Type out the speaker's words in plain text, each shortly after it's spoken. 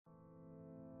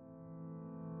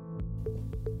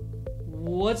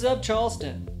What's up,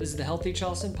 Charleston? This is the Healthy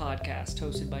Charleston podcast,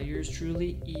 hosted by yours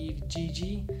truly, Eve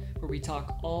GG, where we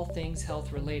talk all things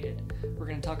health related. We're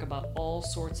going to talk about all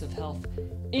sorts of health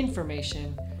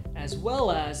information, as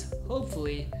well as,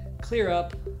 hopefully, clear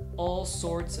up all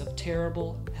sorts of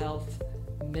terrible health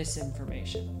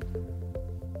misinformation.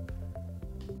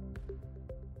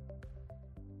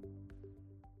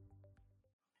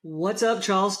 What's up,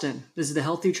 Charleston? This is the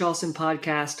Healthy Charleston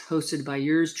podcast, hosted by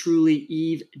yours truly,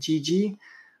 Eve GG,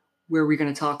 where we're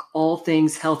going to talk all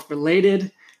things health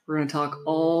related. We're going to talk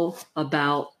all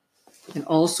about and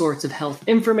all sorts of health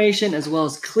information, as well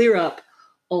as clear up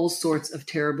all sorts of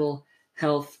terrible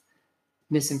health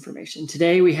misinformation.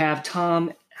 Today we have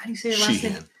Tom. How do you say your last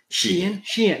name? Sheehan.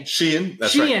 Sheehan.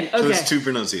 That's Sheehan. right. Okay. So it's two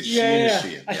pronunciations. Yeah.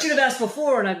 Sheehan. I should have asked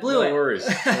before and I blew it. No worries.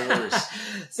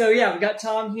 So yeah, we got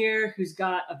Tom here who's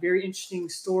got a very interesting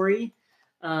story.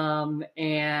 And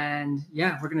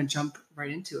yeah, we're going to jump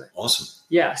right into it. Awesome.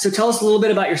 Yeah. So tell us a little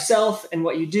bit about yourself and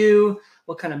what you do,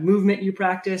 what kind of movement you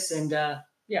practice, and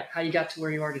how you got to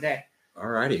where you are today. All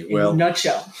righty. In a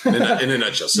nutshell. in a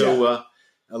nutshell. So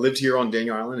I lived here on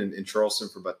Daniel Island in Charleston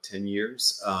for about 10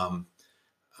 years.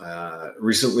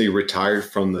 Recently retired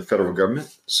from the federal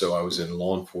government. So I was in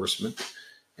law enforcement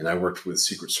and I worked with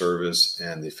Secret Service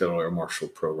and the Federal Air Marshal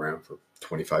Program for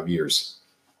 25 years.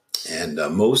 And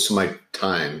most of my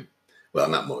time, well,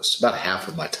 not most, about half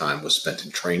of my time was spent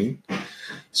in training.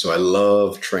 So I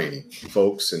love training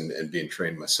folks and being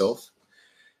trained myself.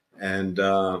 And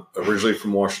originally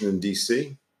from Washington,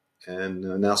 D.C., and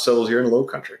now settled here in the Low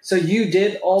Country. So you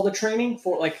did all the training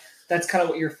for, that's kind of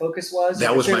what your focus was?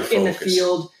 That was my focus. In the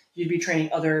field, you'd be training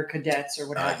other cadets or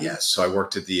what have you? Yes. So I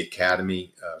worked at the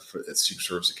academy, at the Secret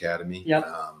Service Academy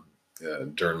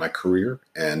during my career.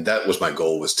 And that was my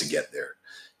goal, was to get there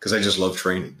because I just love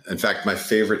training. In fact, my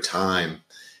favorite time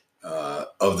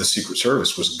of the Secret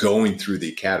Service was going through the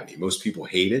academy. Most people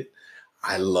hate it.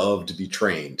 I love to be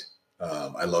trained.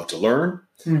 I love to learn,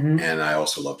 and I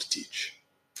also love to teach.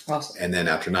 Awesome. And then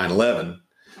after 9/11,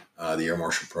 the Air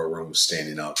Marshal Program was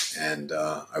standing up, and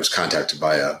I was contacted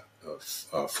by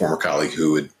a former colleague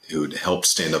who had helped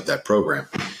stand up that program,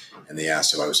 and they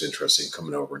asked if I was interested in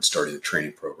coming over and starting a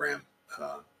training program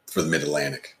for the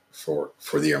Mid-Atlantic for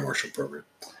the Air Marshal Program.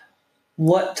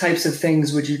 What types of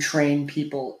things would you train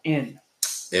people in?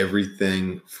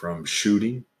 Everything from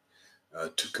shooting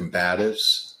to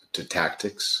combatives to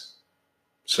tactics.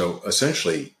 So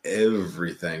essentially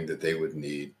everything that they would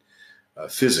need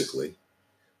physically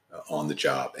on the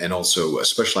job, and also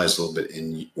specialized a little bit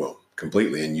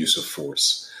completely in use of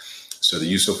force. So the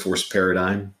use of force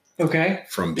paradigm. Okay.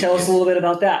 Tell us a little bit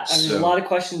about that. There's a lot of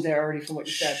questions there already from what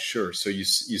you said. Sure. So you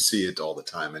see it all the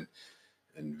time and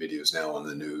videos now on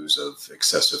the news of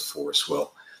excessive force.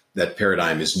 Well, that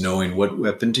paradigm is knowing what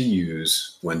weapon to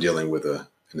use when dealing with an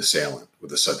assailant,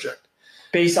 with a subject.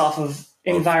 Based off of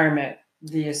environment.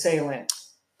 The assailant.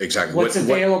 Exactly. What's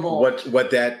available.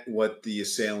 What the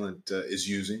assailant is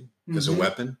using as a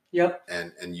weapon. Yep.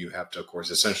 And you have to, of course,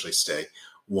 essentially stay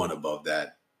one above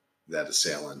that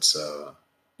assailant's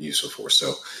use of force.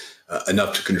 So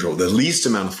enough to control the least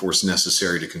amount of force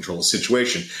necessary to control the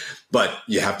situation, but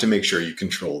you have to make sure you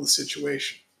control the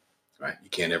situation, right? You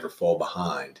can't ever fall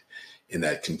behind in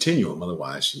that continuum.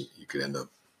 Otherwise you could end up,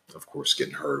 of course,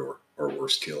 getting hurt or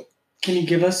worse, killed. Can you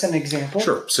give us an example?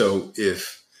 Sure. So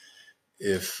if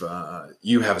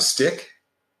you have a stick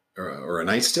or a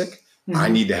nightstick, I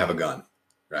need to have a gun,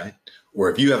 right? Or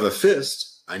if you have a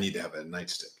fist, I need to have a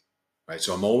nightstick, right?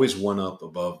 So I'm always one up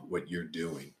above what you're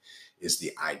doing is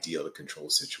the ideal to control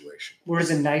the situation. Where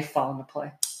does a knife fall into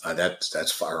play?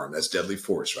 That's firearm. That's deadly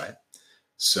force, right?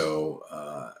 So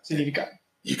you need a gun.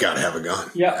 You got to have a gun.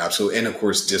 Yeah, absolutely. And of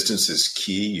course, distance is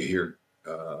key. You hear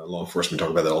law enforcement talk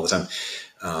about that all the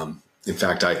time. In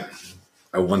fact, I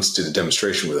once did a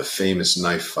demonstration with a famous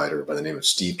knife fighter by the name of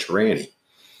Steve Tarani,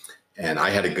 and I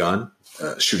had a gun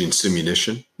shooting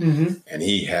simunition, and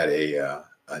he had a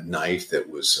knife that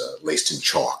was laced in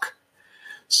chalk.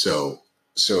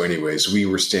 So anyways, we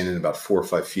were standing about 4 or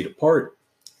 5 feet apart.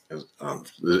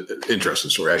 Interesting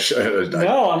story.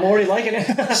 No, I'm already liking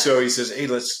it. So he says, "Hey,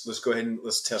 let's go ahead and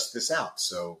let's test this out."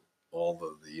 So all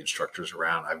of the instructors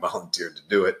around, I volunteered to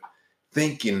do it,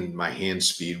 thinking my hand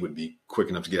speed would be quick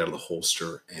enough to get out of the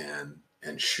holster and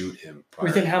shoot him.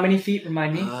 Within how many feet,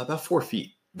 remind me? About 4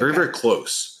 feet. Very, very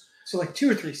close. So like 2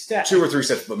 or 3 steps. 2 or 3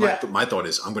 steps. But my thought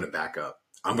is I'm going to back up.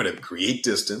 I'm going to create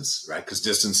distance, right? Because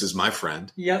distance is my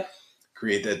friend. Yep.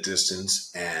 Create that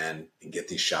distance and get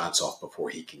these shots off before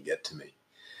he can get to me.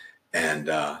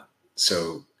 And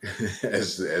so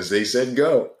as they said,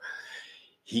 go.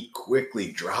 he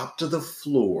quickly dropped to the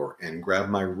floor and grabbed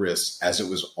my wrist as it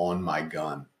was on my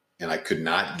gun. And I could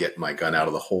not get my gun out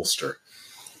of the holster.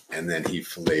 And then he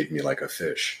filleted me like a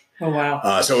fish. Oh,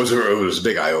 wow. So it was a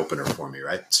big eye opener for me,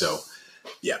 right? So,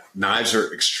 yeah, knives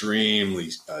are extremely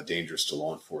dangerous to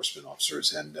law enforcement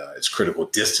officers, and it's critical.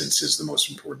 Distance is the most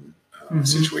important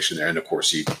situation there. And of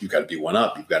course, you've got to be one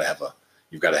up. You've got to have a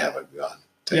gun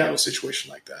to handle a situation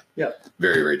like that. Yeah,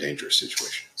 very, very dangerous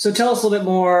situation. So tell us a little bit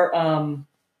more.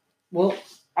 Well,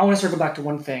 I want to circle back to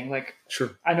one thing. Like,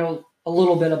 sure, I know a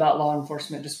little bit about law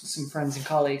enforcement just with some friends and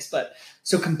colleagues, but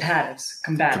so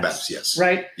combatives, yes,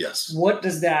 right? Yes. What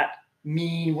does that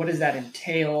mean? What does that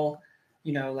entail?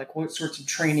 You know, like what sorts of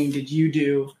training did you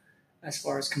do as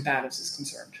far as combatives is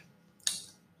concerned?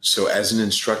 So as an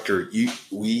instructor,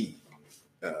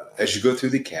 as you go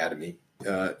through the academy,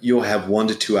 you'll have 1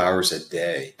 to 2 hours a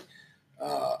day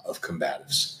of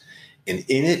combatives. And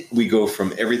in it, we go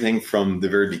from everything from the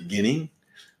very beginning.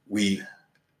 We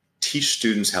teach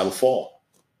students how to fall,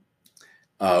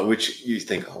 which you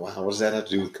think, oh, wow, what does that have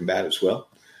to do with combatives? Well,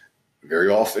 very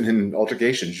often in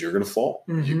altercations, you're going to fall.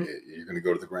 Mm-hmm. You're going to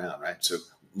go to the ground, right? So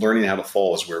learning how to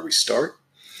fall is where we start.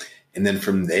 And then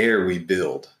from there, we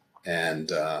build.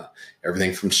 And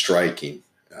everything from striking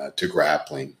to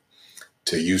grappling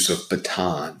to use of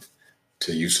baton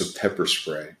to use of pepper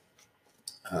spray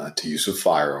to use of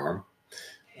firearm,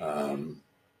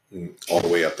 all the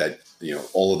way up that,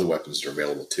 all of the weapons that are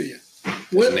available to you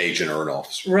as an agent or an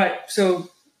officer. Right.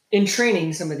 So in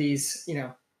training some of these,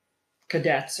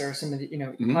 cadets or some of the,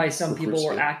 probably some people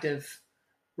were active,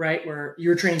 right? Where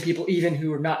you're training people even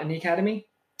who are not in the academy?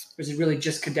 Or is it really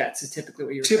just cadets is typically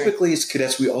what you're Typically it's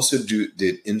cadets. We also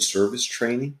did in-service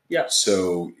training. Yeah.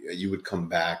 So you would come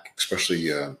back, especially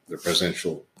the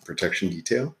Presidential Protection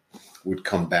Detail would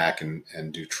come back and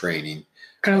do training.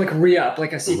 Kind of like re-up,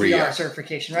 like a CPR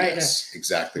certification, right? Yes,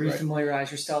 exactly right.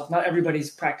 Refamiliarize yourself. Not everybody's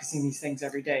practicing these things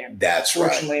every day. And that's right.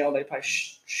 Fortunately, all they probably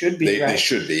should be, right? They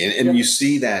should be. And you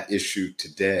see that issue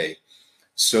today.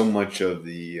 So much of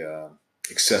the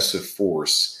excessive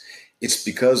force, it's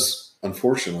because,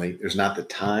 unfortunately, there's not the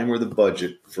time or the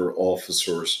budget for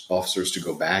officers to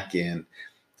go back in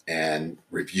and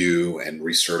review and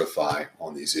recertify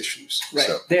on these issues. Right.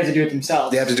 So they have to do it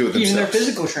themselves. They have to do it themselves. Even their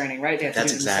physical training, right? They have to do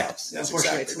it exactly. themselves. That's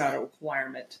Unfortunately, exactly it's not a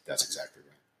requirement. That's exactly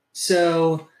right.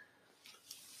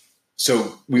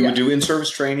 So we would do in-service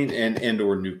training and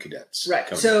or new cadets. Right.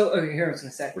 So here I was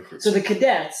going to say. Recruits. So the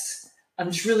cadets,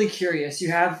 I'm just really curious. You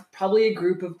have probably a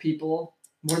group of people,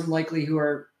 more than likely, who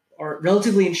are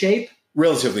relatively in shape.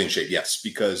 Relatively in shape, yes,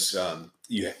 because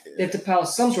you have to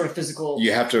pass some sort of physical test.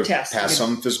 You have to pass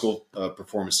some physical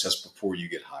performance test before you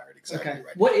get hired. Exactly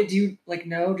right. What do you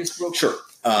know? Just real quick. Sure.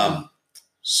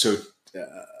 So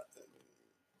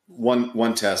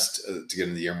one test to get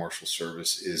into the Air Marshal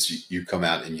Service is you come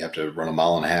out and you have to run 1.5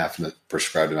 miles in a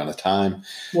prescribed amount of time.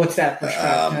 What's that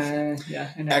prescribed?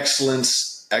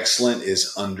 Excellent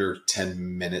is under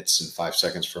 10 minutes and 5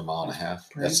 seconds for 1.5 miles.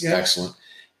 That's excellent.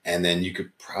 And then you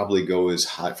could probably go as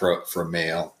high for a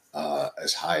male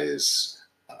as high as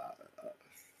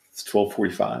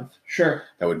 12:45. Sure,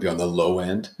 that would be on the low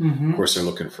end. Mm-hmm. Of course, they're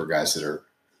looking for guys that are,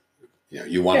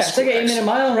 you want. Yeah, it's like an 8-minute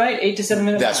mile, right? 8 to 7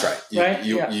 minutes. That's mile, right.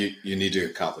 You need to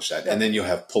accomplish that, and then you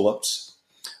have pull-ups.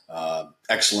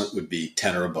 Excellent would be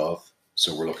 10 or above.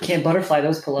 So we're looking. Can't butterfly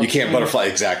those pull-ups. You can't butterfly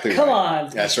exactly. Come on.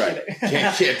 That's right.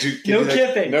 Can't do no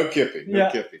kipping. No kipping.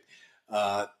 No kipping.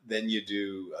 Then you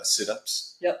do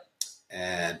sit-ups. Yep.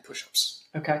 And push-ups.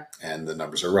 Okay. And the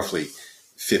numbers are roughly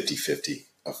 50-50.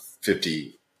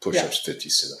 50 push-ups, 50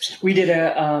 sit-ups. We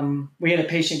had a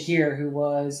patient here who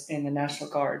was in the National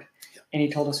Guard, and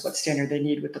he told us what standard they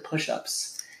need with the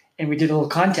push-ups. And we did a little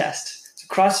contest. It's a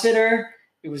CrossFitter.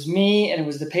 It was me, and it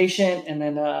was the patient, and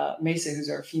then Mesa, who's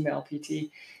our female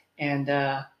PT. And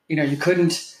you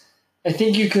couldn't. I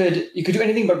think you could do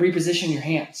anything but reposition your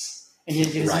hands, and you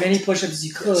had to get as many push-ups as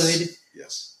you could.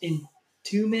 Yes. In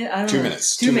 2 minutes. I don't 2 know.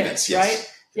 minutes. 2 minutes, yes.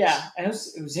 right? Yeah, and it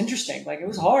was interesting. Like, it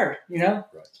was hard, Right.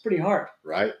 It's pretty hard.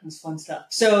 Right. It was fun stuff.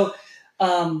 So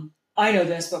I know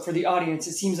this, but for the audience,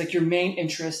 it seems like your main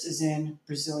interest is in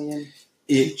Brazilian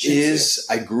It is.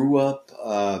 I grew up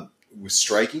with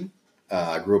striking.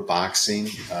 I grew up boxing.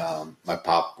 My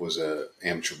pop was an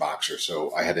amateur boxer,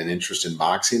 so I had an interest in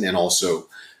boxing and also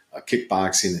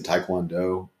kickboxing and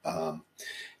taekwondo.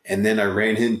 And then I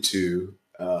ran into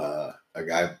a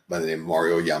guy by the name of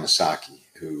Mario Yamasaki,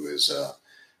 who is a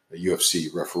UFC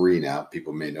referee now.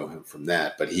 People may know him from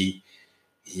that, but he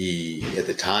at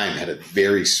the time had a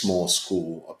very small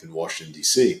school up in Washington,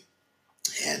 D.C.,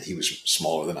 and he was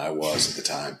smaller than I was at the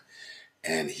time.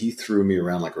 And he threw me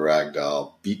around like a rag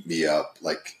doll, beat me up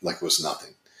like it was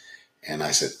nothing. And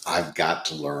I said, I've got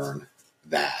to learn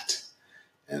that.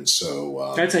 And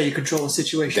so that's how you control a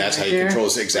situation. That's how you control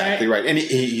it. Exactly right. And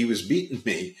he was beating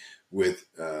me with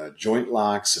joint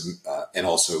locks and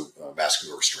also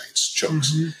vascular restraints,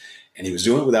 chokes. Mm-hmm. And he was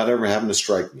doing it without ever having to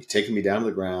strike me, taking me down to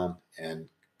the ground and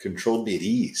controlled me at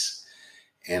ease.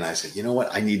 And I said, you know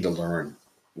what? I need to learn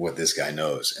what this guy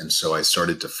knows. And so I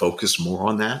started to focus more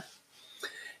on that.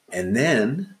 And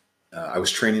then I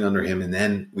was training under him. And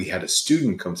then we had a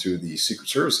student come through the Secret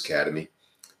Service Academy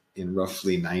in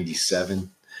roughly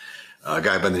 97, a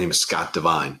guy by the name of Scott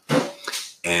Devine.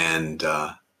 And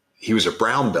he was a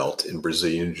brown belt in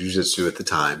Brazilian Jiu-Jitsu at the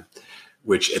time,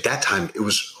 which at that time, it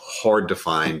was hard to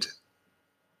find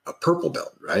a purple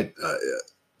belt, right?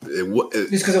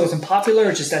 Just because it wasn't popular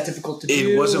or just that difficult to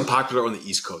do? It wasn't popular on the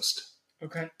East Coast.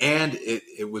 Okay. And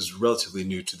it was relatively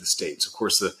new to the States. Of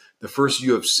course, the first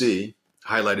UFC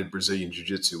highlighted Brazilian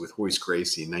Jiu-Jitsu with Royce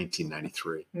Gracie in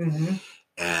 1993. Mm-hmm.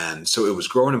 And so it was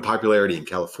growing in popularity in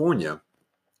California,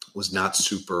 was not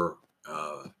super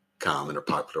common or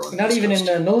popular on the Not East even Coast.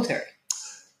 In the military?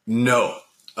 No.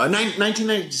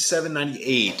 1997,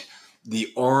 98,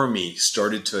 the Army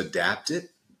started to adapt it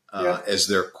as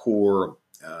their core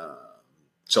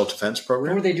self-defense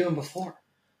program. What were they doing before?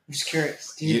 I'm just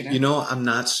curious. You know, I'm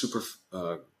not super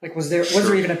was there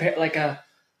even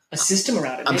a system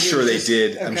around it? I'm sure they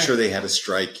did. Okay. I'm sure they had a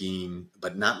striking,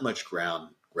 but not much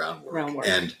groundwork.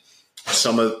 And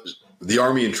some of the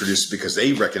Army introduced it because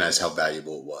they recognized how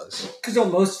valuable it was. Because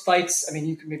most fights, I mean,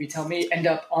 you can maybe tell me, end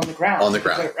up on the ground. On the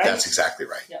ground. Right? That's exactly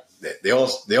right. Yeah.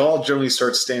 They all generally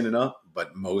start standing up,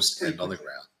 but most end on the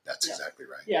ground. That's exactly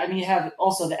right. Yeah, I mean, you have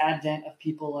also the advent of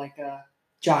people like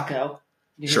Jocko.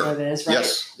 You know what that is, right?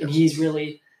 Yes. And he's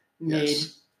really made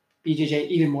BJJ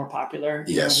even more popular.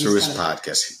 Yes, through his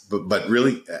podcast. But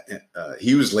really,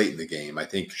 he was late in the game. I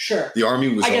think the Army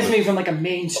was... I guess maybe from a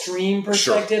mainstream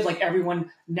perspective,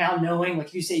 everyone now knowing,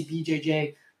 you say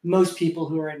BJJ, most people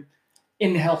who are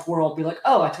in the health world be like,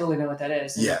 oh, I totally know what that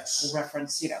is. And yes. We'll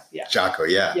reference, Jocko,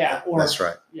 Yeah, or, that's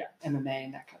right. Yeah, MMA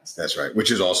and that kind of stuff. That's right,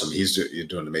 which is awesome. He's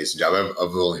doing an amazing job.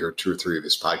 I've only heard 2 or 3 of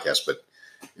his podcasts, but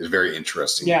it's very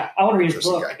interesting. Yeah, I want to read his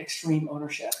book, Extreme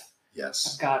Ownership.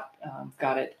 Yes. I've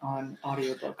got it on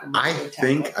audiobook. I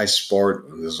think I sparred,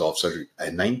 this is off subject,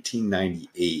 in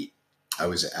 1998, I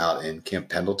was out in Camp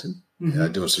Pendleton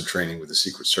doing some training with the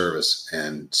Secret Service,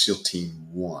 and SEAL Team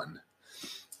 1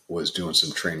 was doing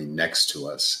some training next to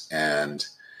us. And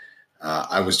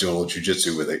I was doing a little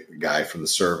jiu-jitsu with a guy from the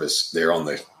service there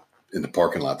in the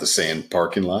parking lot, the sand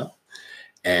parking lot.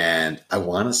 And I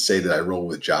want to say that I rolled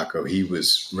with Jocko. He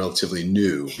was relatively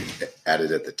new at it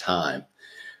at the time.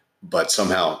 But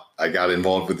somehow I got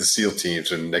involved with the SEAL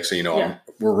teams, and next thing you know,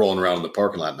 we're rolling around in the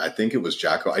parking lot, and I think it was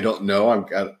Jocko. I don't know.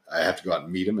 I have to go out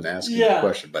and meet him and ask him a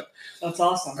question. But that's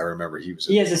awesome. I remember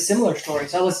he has a similar story.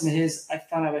 So I listened to his. I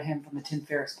found out about him from the Tim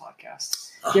Ferriss podcast.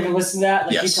 You haven't listened to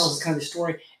that? He tells kind of the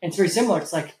story, and it's very similar.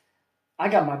 It's I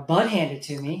got my butt handed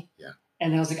to me,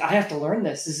 and I was I have to learn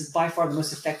this. This is by far the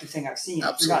most effective thing I've seen.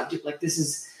 Absolutely. This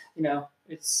is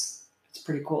it's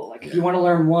pretty cool. If you want to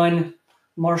learn one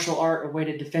martial art or way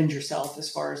to defend yourself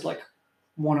as far as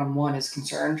one-on-one is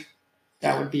concerned,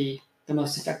 that would be the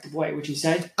most effective way. Would you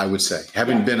say? I would say,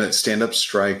 having been a stand-up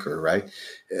striker, right?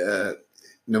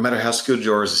 No matter how skilled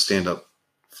you are as a stand-up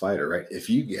fighter, right? If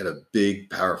you get a big,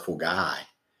 powerful guy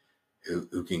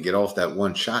who can get off that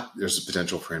one shot, there's a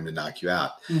potential for him to knock you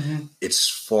out. Mm-hmm. It's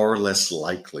far less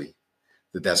likely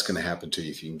that that's going to happen to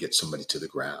you if you can get somebody to the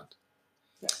ground.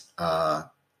 Yeah.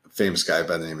 A famous guy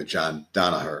by the name of John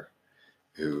Danaher,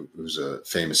 who's a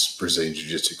famous Brazilian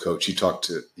Jiu-Jitsu coach.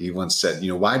 He once said,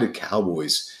 why do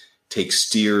cowboys take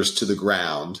steers to the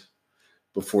ground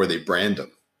before they brand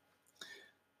them?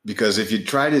 Because if you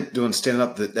tried it doing standing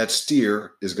up, that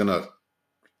steer is going to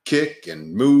kick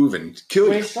and move and kill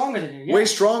you. Way stronger than you. Yeah. Way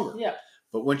stronger. Yeah.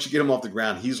 But once you get him off the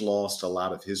ground, he's lost a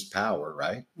lot of his power,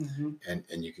 right? Mm-hmm.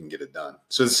 And you can get it done.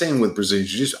 So the same with Brazilian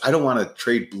Jiu-Jitsu. I don't want to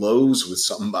trade blows with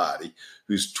somebody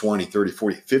who's 20, 30,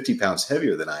 40, 50 pounds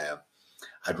heavier than I am.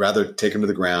 I'd rather take him to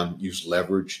the ground, use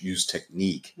leverage, use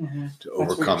technique to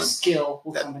overcome him. Skill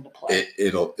will come into play.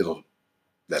 It'll.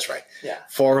 That's right. Yeah.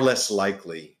 Far less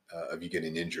likely of you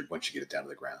getting injured once you get it down to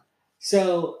the ground.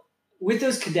 So with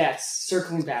those cadets,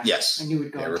 circling back, I knew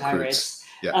we'd go on tirades.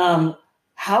 Yeah.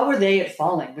 How were they at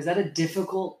falling? Was that a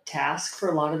difficult task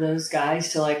for a lot of those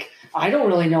guys to I don't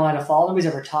really know how to fall. Nobody's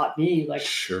ever taught me.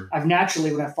 Sure. I've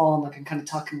naturally, when I've fallen, I can kind of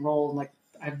tuck and roll and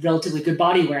I have relatively good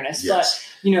body awareness, yes.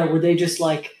 But, were they just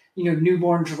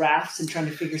newborn giraffes and trying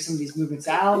to figure some of these movements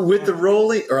out? With the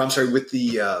rolling, with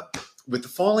the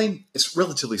falling, it's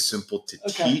relatively simple to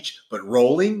teach, but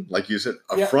rolling, like you said,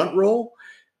 front roll,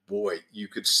 boy, you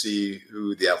could see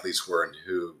who the athletes were and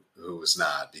who was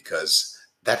not, because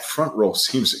that front roll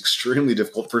seems extremely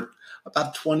difficult for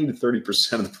about 20 to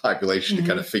 30% of the population to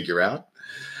kind of figure out.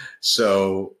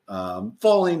 So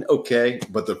falling, okay,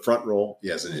 but the front roll,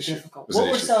 is an issue. Difficult.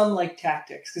 What were some like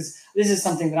tactics? Because this is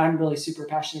something that I'm really super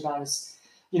passionate about. Is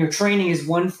training is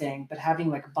one thing, but having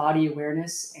like body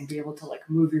awareness and be able to like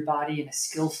move your body in a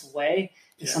skillful way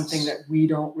is something that we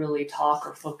don't really talk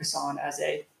or focus on as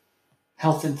a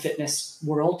health and fitness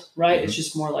world, right? It's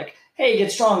just more like, hey,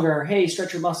 get stronger. Hey,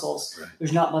 stretch your muscles. Right.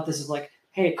 There's not much this of like,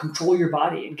 hey, control your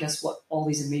body, and guess what? All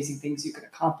these amazing things you can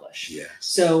accomplish. Yes.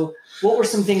 So what were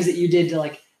some things that you did to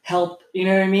like help, you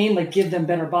know what I mean? Like give them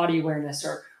better body awareness,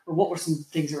 or what were some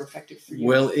things that were effective for you?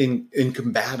 Well, in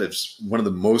combatives, one of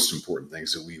the most important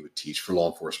things that we would teach for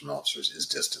law enforcement officers is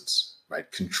distance, right?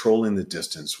 Controlling the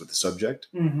distance with the subject.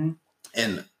 Mm-hmm.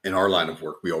 And in our line of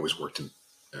work, we always worked in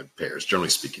pairs, generally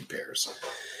speaking, pairs.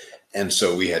 And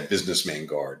so we had businessman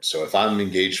guard. So if I'm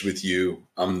engaged with you,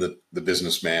 I'm the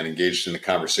businessman engaged in a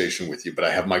conversation with you, but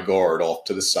I have my guard off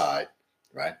to the side,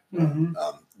 right? Mm-hmm.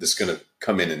 That's going to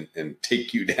come in and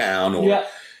take you down or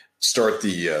start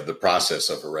the process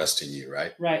of arresting you,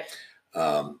 right? Right.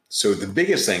 So the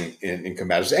biggest thing in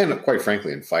combatives, and quite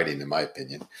frankly in fighting, in my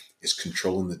opinion, is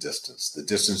controlling the distance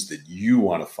that you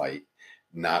want to fight,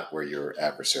 not where your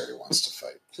adversary wants to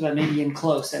fight. So that may be in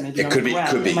close. That may be could be.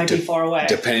 It might be far away.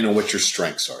 Depending on what your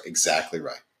strengths are. Exactly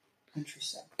right.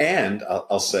 Interesting. And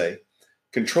I'll say,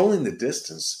 controlling the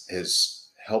distance has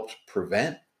helped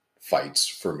prevent fights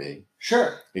for me.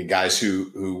 Sure. And guys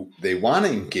who they want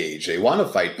to engage, they want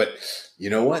to fight, but you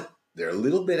know what? They're a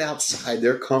little bit outside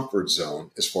their comfort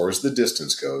zone as far as the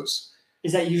distance goes.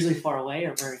 Is that usually far away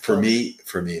or very close?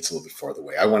 For me, it's a little bit farther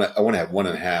away. I want to have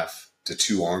 1.5 to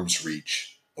 2 arms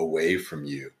reach away from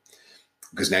you,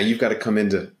 because now you've got to come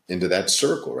into that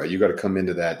circle, right? You got to come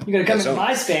into that. You got to come into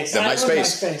my space. My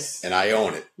space, and I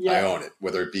own it. Yeah. I own it.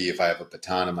 Whether it be if I have a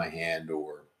baton in my hand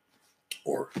or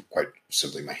quite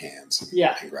simply my hands.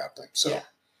 And grappling. So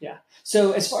yeah.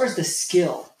 So as far as the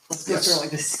skill, let's go through like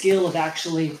the skill of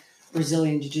actually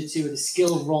Brazilian Jiu-Jitsu, or the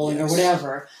skill of rolling or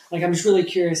whatever. Like I'm just really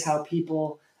curious how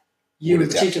people, you in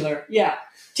particular,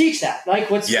 teach that.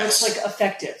 Like what's like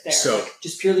effective there? So like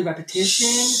just purely repetition.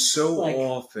 So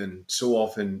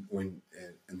often when,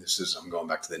 and this is, I'm going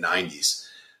back to the 90s,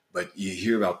 but you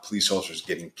hear about police officers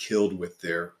getting killed with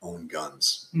their own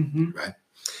guns, right?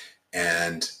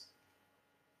 And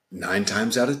 9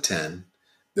 times out of 10,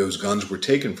 those guns were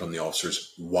taken from the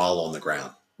officers while on the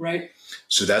ground. Right.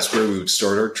 So that's where we would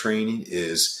start our training,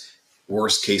 is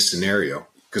worst case scenario.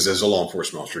 Because as a law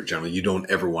enforcement officer, generally, you don't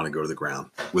ever want to go to the ground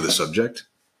with a subject,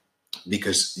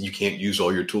 because you can't use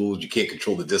all your tools. You can't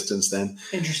control the distance then.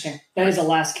 Interesting. That is a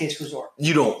last case resort.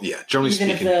 You don't, generally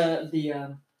speaking. Even if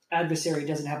the adversary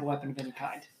doesn't have a weapon of any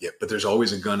kind. Yeah, but there's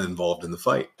always a gun involved in the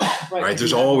fight. right?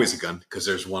 There's always a gun, because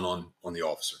there's one on the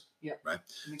officer. Yeah. Right?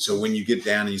 So when you get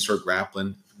down and you start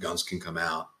grappling, guns can come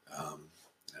out,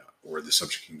 or the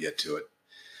subject can get to it.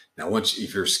 Now,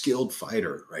 if you're a skilled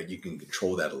fighter, right, you can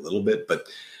control that a little bit, but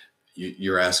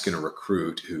you're asking a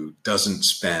recruit who doesn't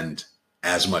spend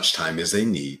as much time as they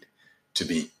need to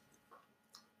be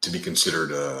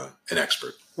considered an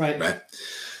expert, right?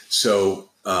 So,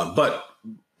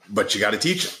 but you got to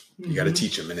teach them. You got to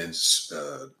teach them, and in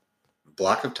a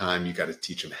block of time, you got to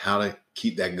teach them how to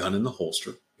keep that gun in the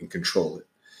holster and control it.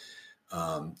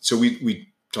 So we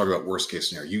talk about worst case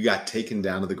scenario. You got taken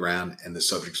down to the ground, and the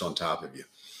subject's on top of you.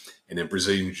 And in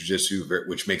Brazilian Jiu-Jitsu,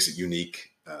 which makes it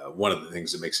unique, one of the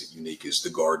things that makes it unique is the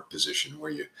guard position, where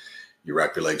you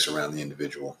wrap your legs around the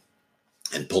individual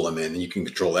and pull them in, and you can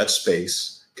control that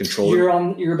space. You're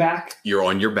on your back. You're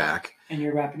on your back. And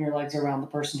you're wrapping your legs around the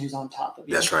person who's on top of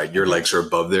you. That's right. Your legs are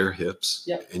above their hips.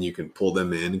 Yep. And you can pull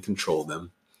them in and control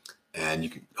them. And you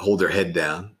can hold their head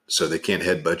down so they can't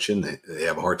headbutt you, and they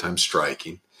have a hard time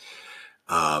striking.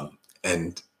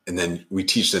 And then we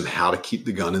teach them how to keep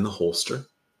the gun in the holster.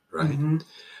 Right.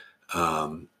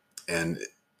 Mm-hmm. And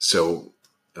so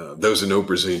those who know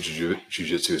Brazilian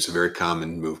Jiu-Jitsu, it's a very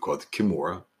common move called the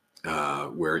Kimura,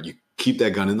 where you keep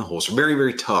that gun in the holster. Very,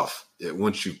 very tough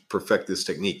once you perfect this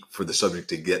technique for the subject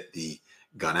to get the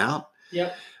gun out.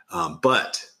 Yep.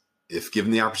 But if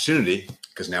given the opportunity,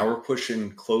 because now we're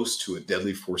pushing close to a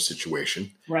deadly force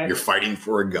situation, right. You're fighting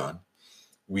for a gun.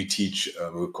 We teach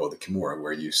a move called the Kimura,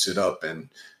 where you sit up and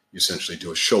you essentially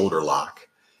do a shoulder lock.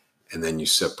 And then you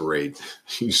separate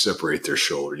their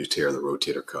shoulder. You tear the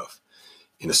rotator cuff.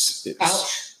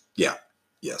 Ouch. Yeah.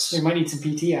 Yes. They might need some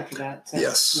PT after that. So,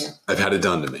 yes. Yeah. I've had it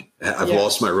done to me. I've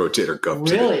lost my rotator cuff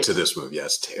to this move. Yeah,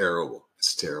 it's terrible.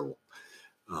 It's terrible.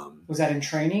 Was that in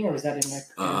training or was that in like?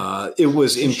 It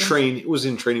was in train. It was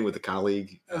in training with a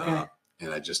colleague, Okay.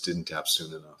 and I just didn't tap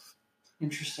soon enough.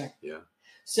 Interesting. Yeah.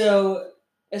 So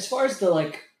as far as the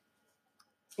like,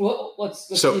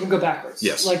 let's even go backwards.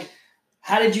 Yes. Like,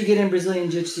 how did you get in Brazilian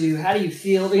Jiu-Jitsu? How do you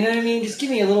feel? You know what I mean? Just give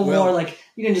me a little more. Like,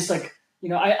 you can just like,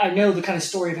 I know the kind of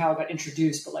story of how it got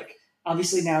introduced, but like,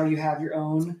 obviously now you have your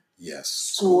own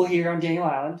school here on Daniel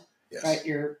Island, right?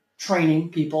 You're training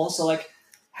people. So like,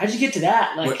 how'd you get to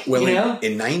that? Like, in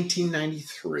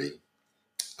 1993,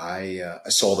 I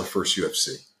saw the first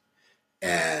UFC,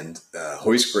 and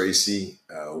Hoist Gracie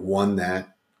won that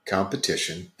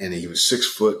competition, and he was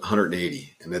 6 foot,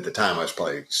 180, and at the time I was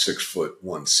probably 6 foot,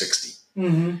 160.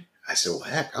 Mm-hmm. I said, well,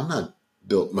 heck, I'm not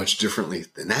built much differently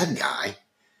than that guy.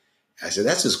 I said,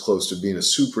 that's as close to being a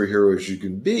superhero as you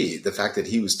can be. The fact that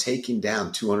he was taking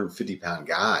down 250-pound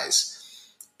guys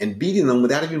and beating them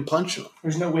without even punching them.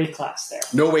 There's no weight class there.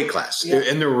 No weight class. Yeah.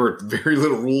 And there were very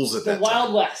little rules at that time. The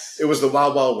Wild West. It was the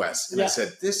Wild, Wild West. And I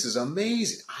said, this is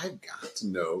amazing. I've got to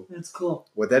know That's cool.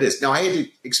 what that is. Now, I had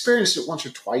experienced it once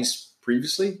or twice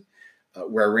previously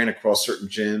where I ran across certain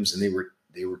gyms and they were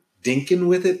dinking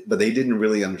with it, but they didn't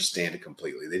really understand it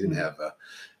completely. They didn't have a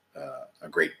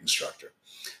great instructor.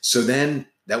 So then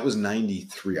that was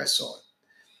 93, I saw it.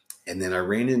 And then I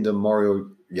ran into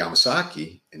Mario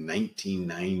Yamasaki in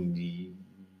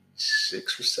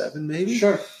 1996 or 7, maybe.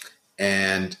 Sure.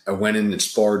 And I went in and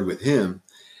sparred with him,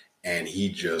 and he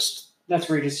just... That's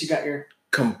where you got your...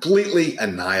 Completely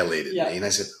annihilated me. And I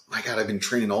said, my God, I've been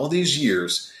training all these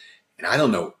years, and I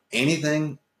don't know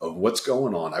anything of what's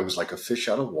going on. I was like a fish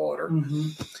out of water. Mm-hmm.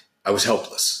 I was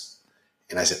helpless.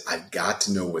 And I said, I've got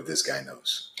to know what this guy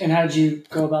knows. And how did you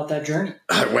go about that journey?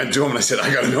 I went to him and I said,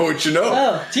 I got to know what you know.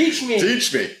 Oh, teach me.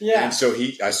 Teach me. Yeah. And so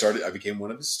I became one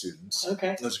of his students. Okay.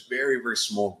 It was a very, very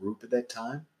small group at that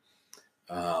time.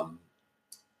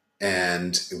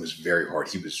 And it was very hard.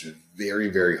 He was very,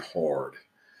 very hard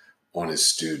on his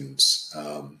students.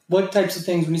 What types of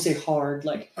things, when you say hard,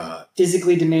 like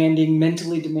physically demanding,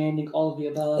 mentally demanding, all of the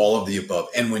above? All of the above.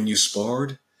 And when you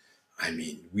sparred, I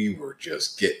mean, we were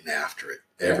just getting after it.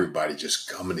 Everybody just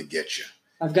coming to get you.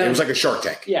 It was like a Shark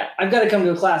Tank. Yeah. I've got to come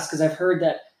to a class because I've heard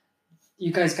that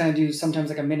you guys kind of do sometimes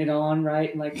like a minute on,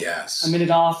 right? And like a minute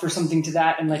off or something to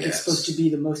that. And like it's supposed to be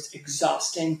the most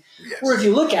exhausting. Yes. Or if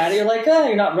you look at it, you're like, oh,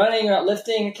 you're not running, you're not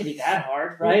lifting. It can't be that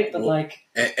hard, right? But like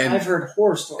I've heard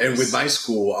horror stories. And with my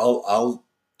school,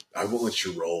 I won't let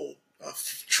you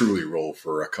truly roll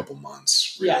for a couple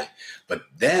months, really. Yeah. But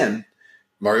then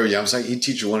Mario Yamasaki, he'd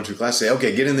teach you 1 or 2 classes, say,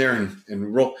 okay, get in there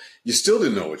and roll. You still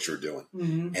didn't know what you were doing.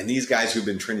 Mm-hmm. And these guys who've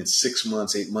been training 6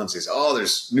 months, 8 months, they say, oh,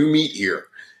 there's new meat here.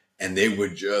 And they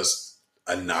would just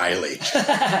annihilate you.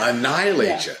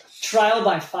 You. Trial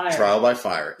by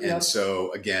fire. Yep. And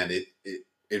so, again,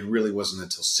 it really wasn't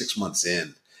until 6 months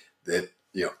in that,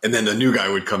 and then the new guy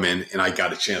would come in and I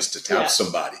got a chance to tap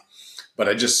somebody. But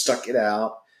I just stuck it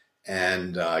out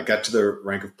and I got to the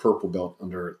rank of purple belt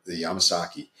under the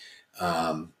Yamasaki.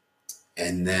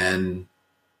 And then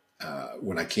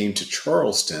when I came to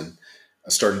Charleston,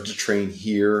 I started to train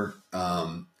here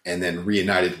and then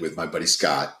reunited with my buddy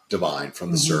Scott Devine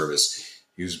from the service.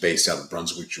 He was based out of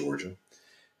Brunswick, Georgia,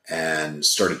 and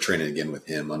started training again with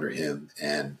him, under him,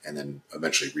 and then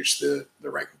eventually reached the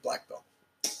rank of black belt.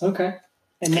 Okay.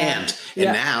 And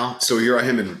now, so here I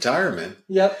am in retirement.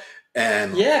 Yep.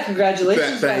 And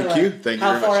congratulations. Thank you. Thank you.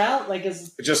 How far out? Like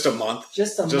just a month.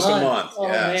 Just a month. Oh,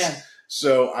 man.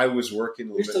 So I was working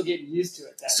a little bit. You're still getting used to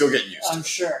it then. Still getting used to it. I'm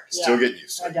sure. Still getting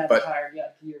used to it. My dad retired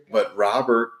a year ago. But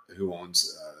Robert, who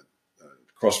owns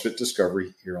CrossFit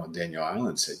Discovery here on Daniel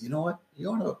Island, said, you know what? You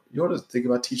ought to think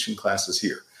about teaching classes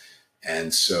here.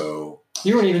 And so...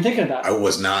 You weren't even thinking about it. I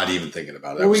was not even thinking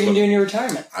about it. What were you going to do in your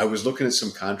retirement? I was looking at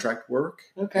some contract work.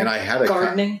 Okay. And I had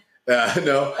gardening?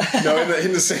 No,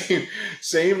 in the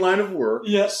same line of work.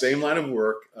 Yeah. Same line of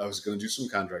work. I was going to do some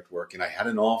contract work, and I had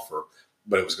an offer,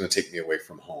 but it was going to take me away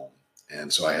from home.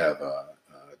 And so I have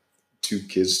 2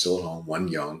 kids still at home, 1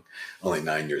 young, only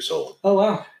 9 years old. Oh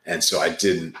wow! And so I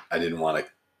didn't want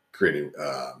to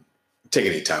take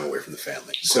any time away from the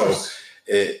family. So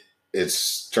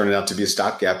it's turning out to be a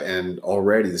stopgap, and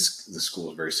already the school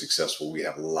is very successful. We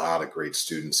have a lot of great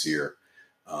students here.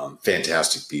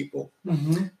 Fantastic people,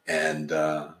 and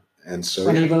so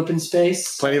plenty of open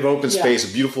space. Plenty of open space,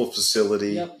 a beautiful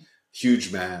facility,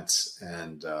 huge mats,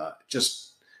 and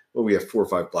we have 4 or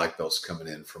 5 black belts coming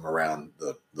in from around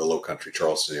the Low Country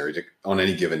Charleston area on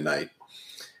any given night,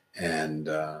 and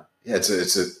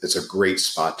it's a great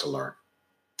spot to learn.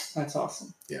 That's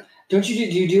awesome. Yeah. Do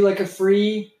you do like a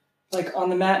free, like on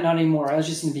the mat? Not anymore. I was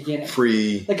just in the beginning.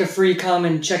 Free. Like a free come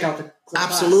and check out the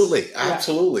Absolutely. Class. Yeah.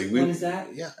 Absolutely. When is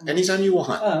that? Yeah. Anytime you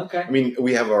want. Oh, okay. I mean,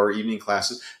 we have our evening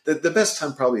classes. The best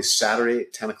time probably is Saturday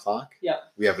at 10 o'clock. Yeah.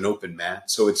 We have an open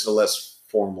mat. So it's a less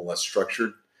formal, less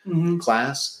structured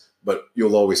class, but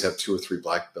you'll always have 2 or 3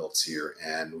 black belts here,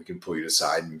 and we can pull you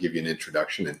aside and give you an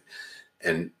introduction,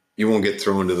 and you won't get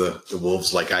thrown to the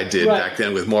wolves like I did back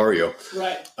then with Mario.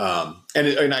 Right.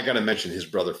 And I got to mention his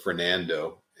brother,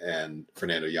 Fernando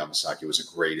Yamasaki was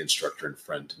a great instructor and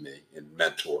friend to me and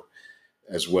mentor,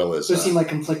 as well as. Those seem like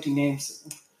conflicting names.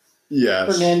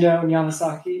 Yes. Fernando and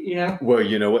Yamasaki, you know? Well,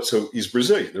 you know what? So he's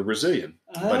Brazilian. They're Brazilian.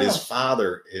 Oh. But his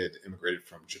father had immigrated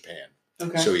from Japan.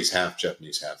 Okay. So he's half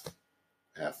Japanese,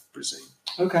 half Brazilian.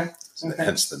 Okay. So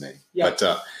hence the name. Yeah. But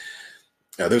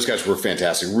those guys were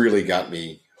fantastic. Really got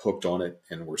me hooked on it,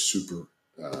 and were super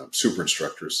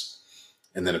instructors.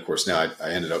 And then, of course, now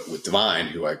I ended up with Devine,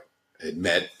 who I had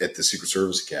met at the Secret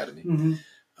Service Academy.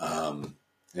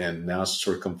 And now it's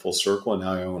sort of come full circle, and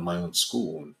now I own my own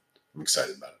school, and I'm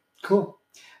excited about it. Cool.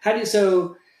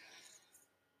 So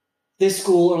this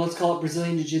school, or let's call it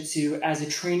Brazilian Jiu-Jitsu, as a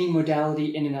training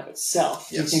modality in and of itself,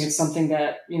 do you think it's something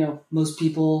that, most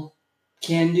people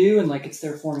can do, and like it's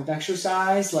their form of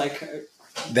exercise? Like,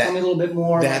 tell me a little bit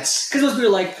more. Because most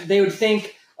people they would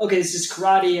think, okay, this is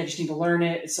karate, I just need to learn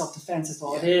it, it's self-defense, that's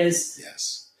all it is.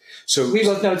 Yes. So we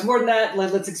both know it's more than that.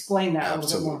 Let's explain that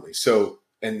absolutely. A little bit more. So,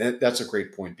 and that's a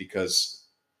great point, because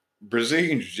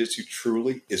Brazilian Jiu-Jitsu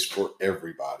truly is for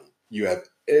everybody. You have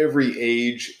every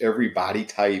age, every body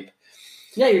type.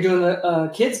 Yeah, you're doing a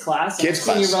kids class. Kids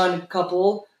class. You run a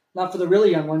couple, not for the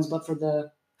really young ones, but for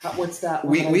the what's that?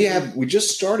 We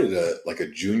just started a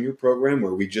junior program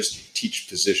where we just teach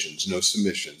positions, no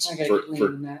submissions for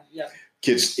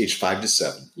kids aged 5 to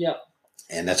 7. Yep.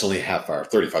 And that's only a half hour,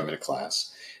 35-minute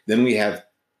class. Then we have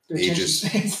ages.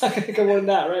 It's not going to go more than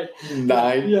that, right?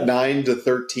 9 to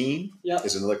 13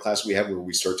 is another class we have where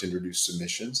we start to introduce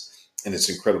submissions. And it's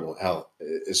incredible how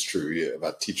it's true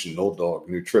about teaching an old dog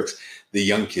new tricks. The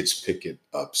young kids pick it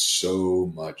up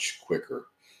so much quicker.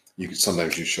 You can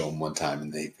sometimes just show them one time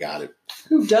and they've got it.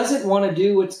 Who doesn't want to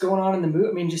do what's going on in the movie?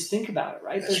 I mean, just think about it,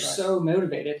 right? They're so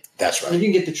motivated. That's right. And if you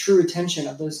can get the true attention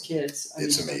of those kids,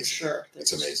 it's amazing. Sure.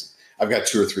 It's amazing. I've got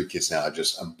 2 or 3 kids now.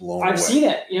 I'm blown away. I've seen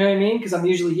it. You know what I mean? Because I'm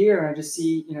usually here and I just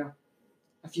see,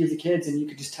 a few of the kids, and you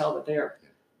could just tell that they're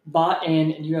bought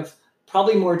in, and you have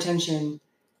probably more attention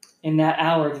in that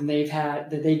hour than they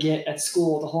get at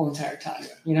school the whole entire time,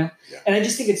 And I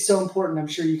just think it's so important. I'm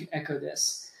sure you can echo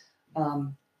this.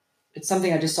 It's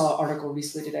something I just saw an article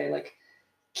recently today. Like,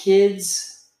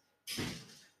 kids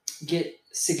get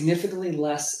significantly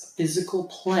less physical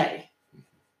play,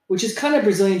 which is kind of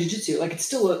Brazilian Jiu-Jitsu. Like, it's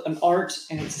still an art,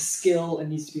 and it's a skill, and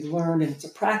needs to be learned, and it's a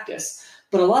practice.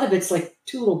 But a lot of it's like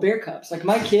 2 little bear cubs. Like,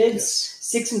 my kids,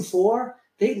 6 and 4,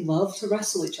 they love to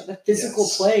wrestle each other. Physical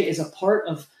play is a part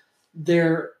of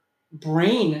their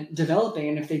brain developing,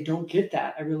 and if they don't get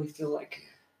that, I really feel like,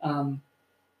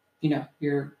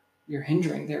 you're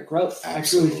hindering their growth.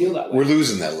 Absolutely. I truly feel that way. We're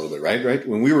losing that a little bit, right?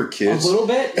 When we were kids, a little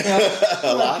bit.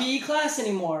 A lot. PE class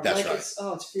anymore. That's right.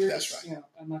 It's fierce. That's right.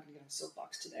 I'm not going to get on a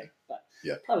soapbox today, but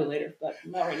probably later, but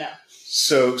not right now.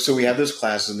 So we have those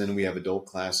classes, and then we have adult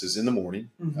classes in the morning,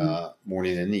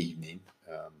 morning and evening.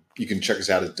 You can check us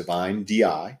out at Devine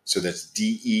DI. So that's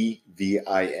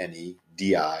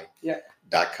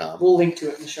DEVINEDI.com. We'll link to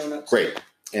it in the show notes. Great.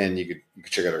 And you could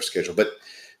check out our schedule. But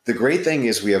the great thing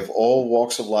is we have all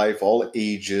walks of life, all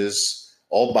ages,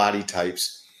 all body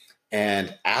types,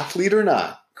 and athlete or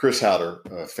not, Chris Howder,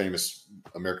 a famous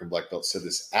American black belt, said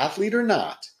this: athlete or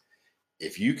not,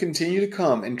 if you continue to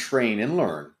come and train and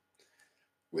learn,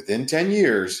 within 10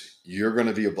 years, you're going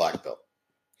to be a black belt.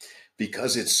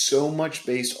 Because it's so much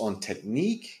based on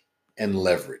technique and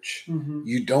leverage. Mm-hmm.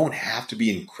 You don't have to be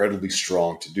incredibly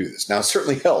strong to do this. Now, it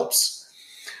certainly helps,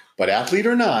 but athlete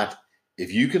or not,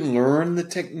 if you can learn the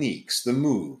techniques, the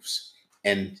moves,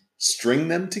 and string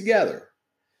them together,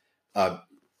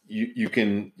 you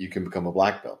can become a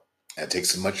black belt. It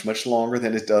takes much, much longer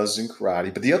than it does in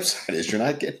karate, but the upside is you're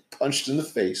not getting punched in the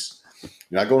face.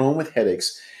 You're not going home with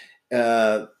headaches.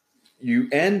 You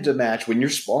end a match when you're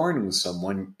sparring with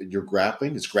someone, you're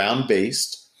grappling, it's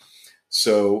ground-based.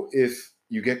 So if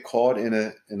you get caught in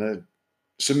a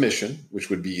submission, which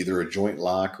would be either a joint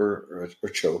lock or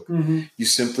choke, you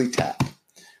simply tap,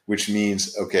 which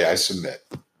means, okay, I submit.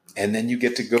 And then you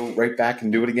get to go right back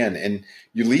and do it again. And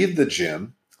you leave the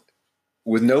gym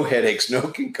with no headaches, no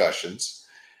concussions,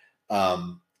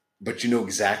 but you know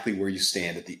exactly where you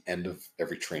stand at the end of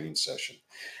every training session.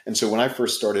 And so when I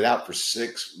first started out for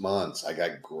 6 months, I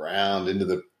got ground into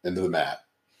the mat.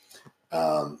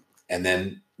 And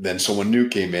then then someone new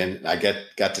came in, and I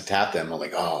got to tap them. I'm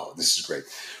like, oh, this is great.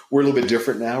 We're a little bit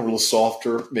different now. We're a little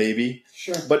softer, maybe.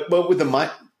 Sure. But with the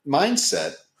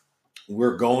mindset,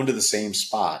 we're going to the same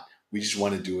spot. We just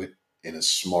want to do it in a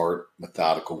smart,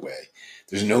 methodical way.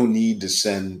 There's no need to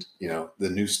send, the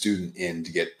new student in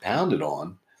to get pounded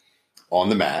on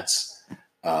the mats.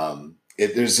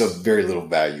 There's a very little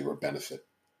value or benefit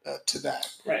to that.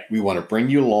 Right. We want to bring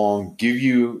you along, give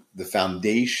you the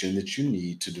foundation that you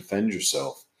need to defend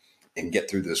yourself and get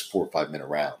through those 4 or 5 minute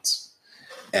rounds.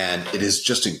 And it is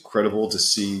just incredible to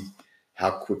see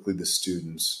how quickly the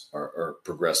students are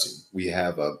progressing. We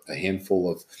have a handful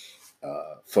of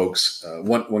folks.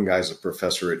 One guy's a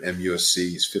professor at MUSC.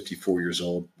 He's 54 years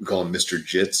old. We call him Mr.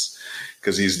 Jits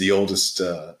because he's the oldest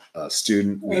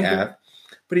student we have.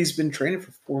 But he's been training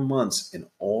for 4 months, and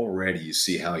already you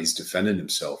see how he's defending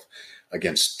himself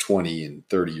against 20 and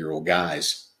 30-year-old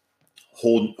guys,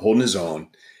 holding his own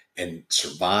and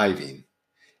surviving.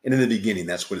 And in the beginning,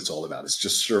 that's what it's all about. It's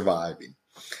just surviving.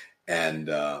 And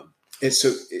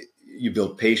you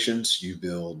build patience, you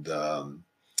build a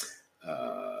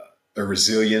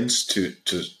resilience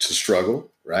to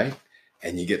struggle, right?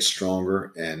 And you get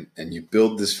stronger, and you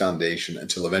build this foundation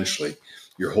until eventually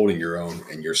you're holding your own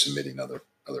and you're submitting other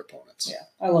opponents. Yeah,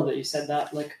 I love that you said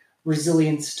that, like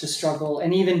resilience to struggle.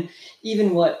 And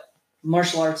even what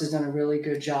martial arts has done a really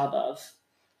good job of,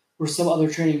 where some other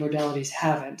training modalities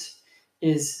haven't,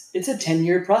 is it's a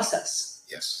 10-year process.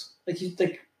 Yes.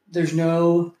 Like there's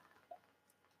no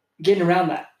getting around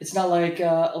that. It's not like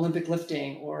Olympic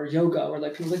lifting or yoga, where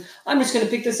like people think, I'm just going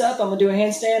to pick this up, I'm going to do a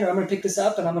handstand, or I'm going to pick this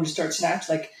up and I'm going to start snatch.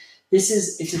 Like it's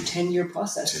a 10-year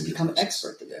process to become an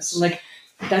expert at this. And like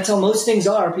that's how most things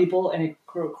are, people, and it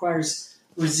requires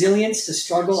resilience to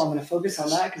struggle. I'm going to focus on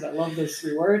that because I love those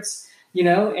 3 words,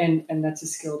 and that's a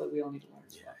skill that we all need to learn.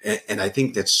 Yeah. And I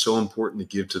think that's so important to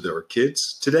give to our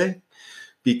kids today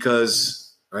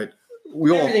because, right,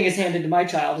 everything is handed to my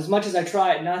child as much as I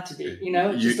try it not to be,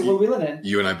 just the world we live in.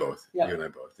 You and I both. Yep. You and I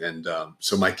both. And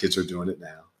so my kids are doing it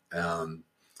now.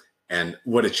 And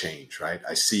what a change, right?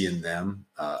 I see in them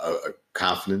a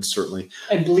confidence, certainly.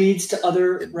 It bleeds to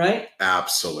other, right?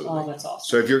 Absolutely. Oh, that's awesome.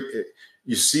 So if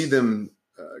you see them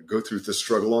go through the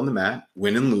struggle on the mat,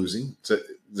 win and losing. So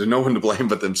there's no one to blame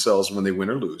but themselves when they win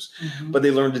or lose. Mm-hmm. But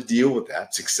they learn to deal with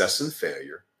that, success and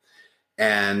failure,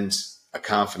 and a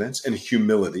confidence and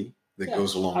humility that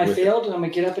goes along with it. I failed, and I'm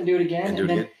going to get up and do it again.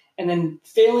 And then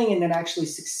failing and then actually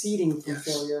succeeding from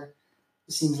failure.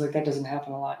 It seems like that doesn't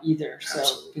happen a lot either. So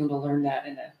being able to learn that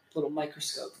in a little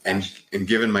microscope. And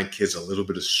giving my kids a little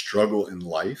bit of struggle in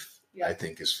life, I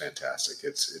think is fantastic.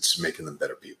 It's making them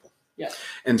better people. Yeah.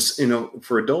 And,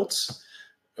 for adults,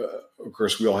 of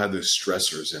course, we all have those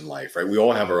stressors in life, right? We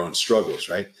all have our own struggles,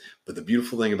 right? But the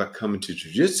beautiful thing about coming to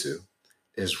jiu-jitsu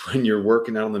is when you're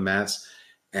working out on the mats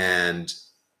and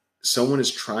someone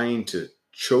is trying to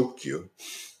choke you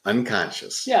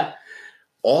unconscious. Yeah.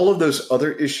 All of those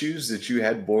other issues that you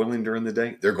had boiling during the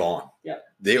day, they're gone. Yeah.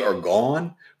 They are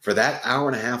gone. For that hour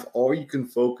and a half, all you can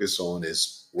focus on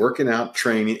is working out,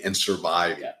 training, and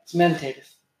surviving. Yeah. It's meditative.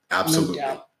 Absolutely. No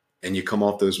doubt. And you come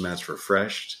off those mats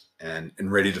refreshed and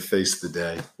ready to face the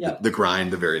day, the grind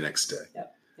the very next day. Yeah.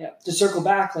 Yeah. To circle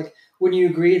back, like, wouldn't you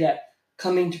agree that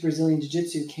coming to Brazilian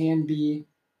Jiu-Jitsu can be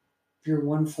your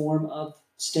one form of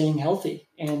staying healthy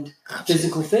and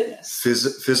physical fitness?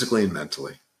 Physically and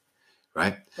mentally.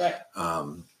 Right. Right.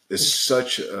 It's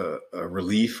such a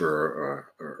relief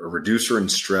or a reducer in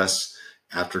stress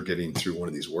after getting through one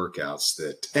of these workouts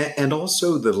and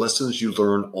also the lessons you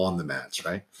learn on the mats,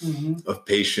 right? Mm-hmm. Of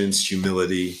patience,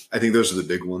 humility. I think those are the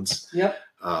big ones. Yep.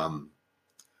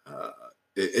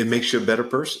 It makes you a better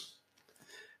person.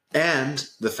 And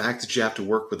the fact that you have to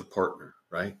work with a partner,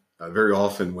 right? Very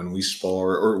often when we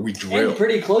spar or we drill. And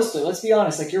pretty closely. Let's be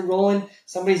honest. Like you're rolling,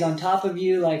 somebody's on top of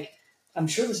you, like, I'm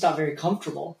sure that's not very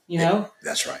comfortable,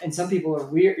 That's right. And some people are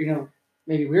weird,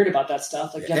 maybe weird about that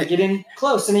stuff. Like you have to get in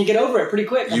close and then you get over it pretty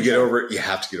quick. Get over it. You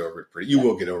have to get over it you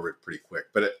will get over it pretty quick.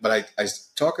 But I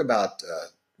talk about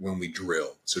when we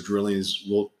drill. So drilling is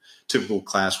typical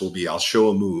class will be, I'll show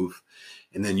a move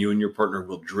and then you and your partner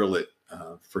will drill it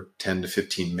for 10 to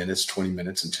 15 minutes, 20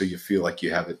 minutes until you feel like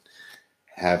you have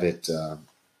it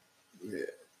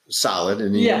solid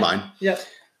in your mind. Yep.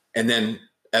 And then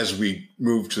as we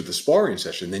move to the sparring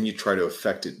session, then you try to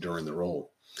affect it during the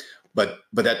roll. But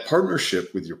that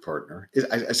partnership with your partner,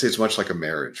 I say it's much like a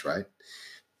marriage, right?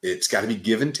 It's got to be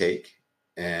give and take.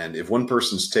 And if one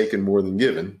person's taken more than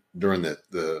given during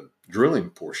the drilling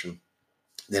portion,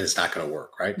 then it's not going to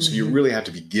work, right? Mm-hmm. So you really have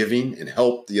to be giving and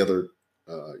help the other,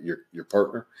 your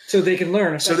partner. So they can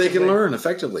learn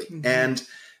effectively. Mm-hmm. And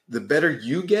the better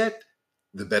you get,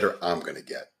 the better I'm going to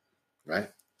get. Right.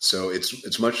 So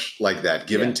it's much like that,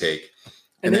 give and take.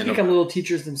 And they become little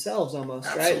teachers themselves almost,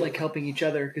 Absolutely. right? Like helping each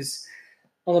other. Because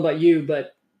I don't know about you,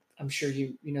 but I'm sure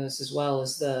you know this as well,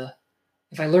 is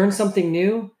if I learn something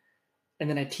new and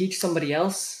then I teach somebody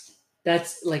else,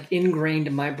 that's like ingrained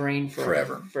in my brain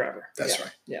forever. That's yeah.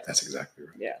 right. Yeah. That's exactly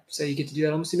right. Yeah. So you get to do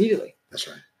that almost immediately. That's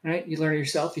right. Right. You learn it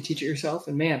yourself, you teach it yourself,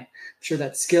 and man, I'm sure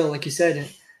that skill, like you said,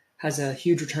 has a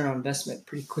huge return on investment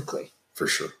pretty quickly. For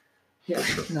sure. Yeah.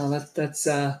 For sure. No, that's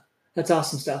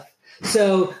awesome stuff.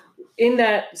 So in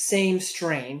that same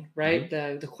strain, right?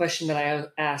 Mm-hmm. The question that I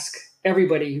ask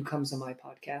everybody who comes on my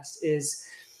podcast is,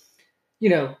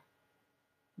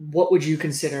 what would you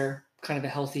consider kind of a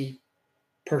healthy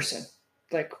person?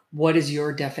 Like, what is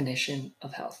your definition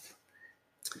of health?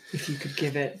 If you could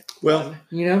give it, well,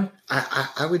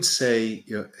 I would say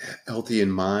healthy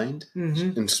in mind,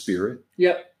 in spirit,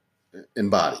 in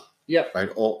body, right.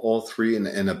 All three,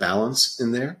 and a balance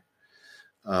in there.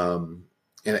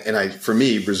 And for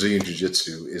me, Brazilian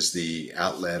Jiu-Jitsu is the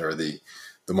outlet or the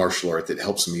martial art that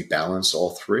helps me balance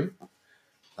all three.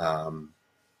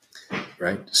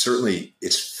 Right. Certainly,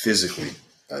 it's physically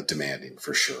demanding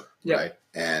for sure. Right.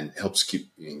 And helps keep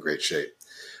you in great shape.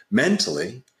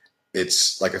 Mentally,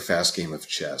 it's like a fast game of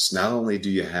chess. Not only do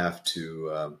you have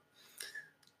to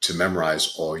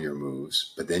memorize all your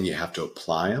moves, but then you have to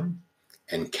apply them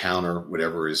and counter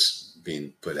whatever is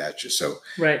being put at you. So,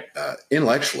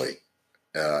 intellectually,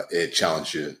 it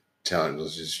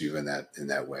challenges you in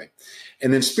that way,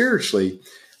 and then spiritually,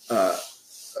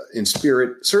 in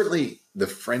spirit, certainly the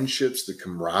friendships, the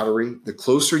camaraderie. The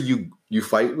closer you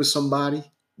fight with somebody,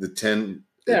 it tends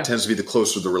to be the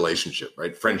closer the relationship,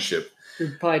 right? Friendship.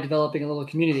 You're probably developing a little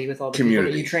community with all the people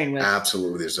that you train with.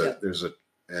 Absolutely.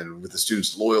 And with the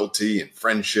students, loyalty and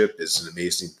friendship is an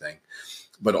amazing thing.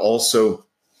 But also,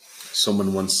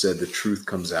 someone once said the truth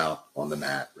comes out on the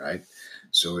mat, right?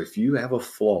 So if you have a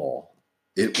flaw,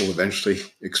 it will eventually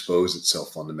expose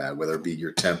itself on the mat, whether it be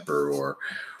your temper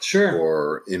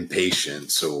or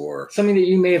impatience or something that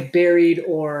you may have buried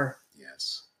or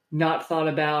not thought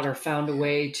about or found a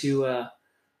way to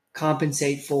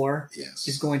compensate for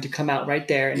is going to come out right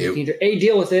there, and you can either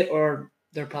deal with it or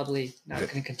they're probably not going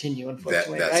to continue.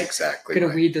 Unfortunately, that's right? exactly going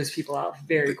to weed those people out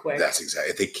very quick. That's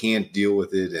exactly. If they can't deal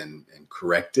with it and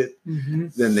correct it,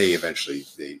 then they eventually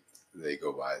they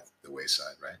go by the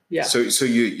wayside, right? Yeah. So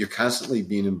you're constantly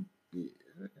being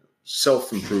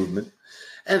self-improvement,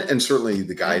 and certainly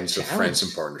the guidance of friends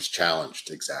and partners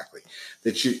challenged exactly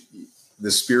that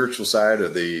the spiritual side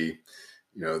of the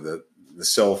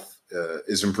self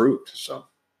is improved. So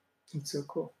it's so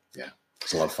cool. Yeah,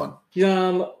 it's a lot of fun. You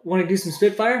want to do some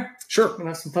Spitfire? Sure. Want to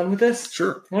have some fun with this?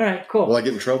 Sure. All right, cool. Will I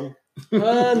get in trouble?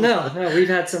 No, we've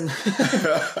had some.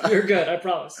 You're good, I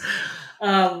promise.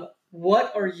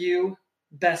 What are you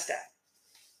best at?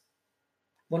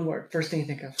 One word. First thing you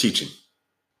think of. Teaching.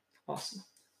 Awesome.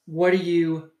 What do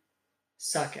you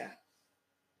suck at?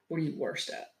 What are you worst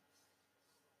at?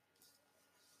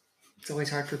 It's always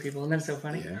hard for people, and that's so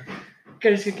funny. Yeah.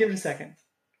 Just give it a second.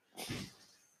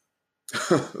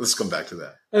 Let's come back to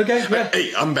that. Okay. Yeah.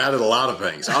 Hey, I'm bad at a lot of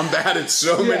things. I'm bad at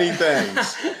so many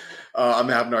things. I'm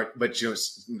having but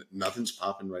nothing's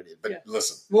popping right in. But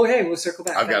listen. Well, hey, we'll circle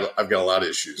back. I've got a lot of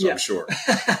issues. I'm sure.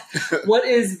 What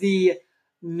is the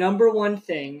number one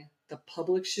thing the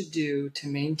public should do to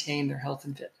maintain their health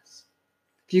and fitness?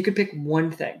 If you could pick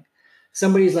one thing,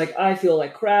 somebody's like, I feel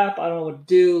like crap. I don't know what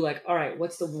to do. Like, all right,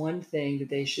 what's the one thing that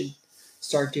they should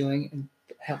start doing? And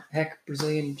heck,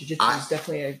 Brazilian Jiu-Jitsu is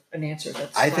definitely an answer.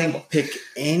 I think pick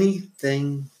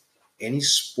anything, any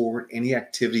sport, any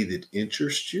activity that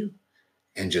interests you,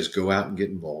 and just go out and get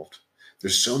involved.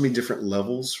 There's so many different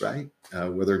levels, right?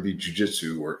 Whether it be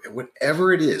jiu-jitsu or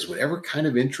whatever it is, whatever kind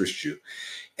of interests you.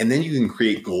 And then you can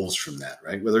create goals from that,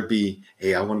 right? Whether it be,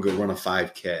 hey, I want to go run a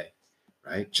 5K,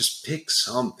 right? Just pick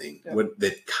something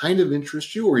that kind of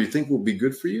interests you or you think will be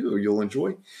good for you or you'll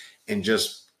enjoy, and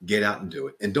just get out and do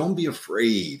it. And don't be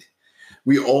afraid.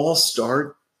 We all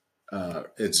start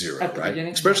at zero, right?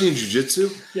 Especially in jiu-jitsu.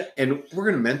 Yeah. And we're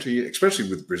going to mentor you, especially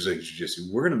with Brazilian jiu-jitsu.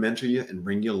 We're going to mentor you and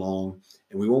bring you along,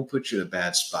 and we won't put you in a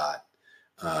bad spot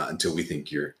until we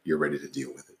think you're ready to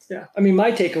deal with it. Yeah. I mean,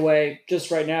 my takeaway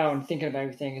just right now and thinking about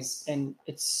everything is, and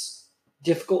it's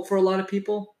difficult for a lot of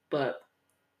people, but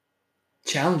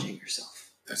challenging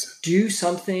yourself. That's it. Do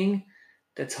something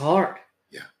that's hard.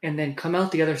 Yeah. And then come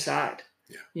out the other side.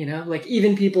 Yeah. You know, like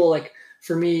even people like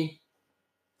for me,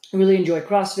 I really enjoy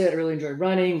CrossFit. I really enjoy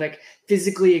running, like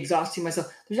physically exhausting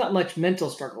myself. There's not much mental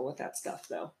struggle with that stuff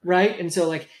though. Right. And so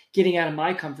like getting out of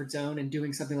my comfort zone and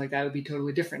doing something like that would be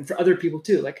totally different for other people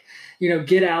too. Like,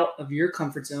 get out of your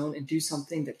comfort zone and do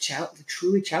something that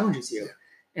truly challenges you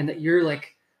and that you're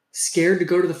like scared to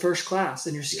go to the first class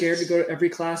and you're scared to go to every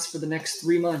class for the next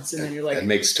 3 months. And then you're like, that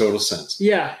makes total sense.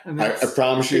 Yeah. I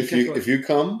promise you, if you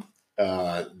come,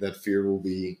 that fear will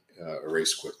be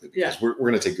erased quickly because we're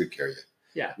going to take good care of you.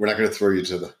 Yeah. We're not going to throw you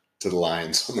to the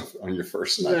lions on your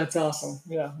first night. That's awesome.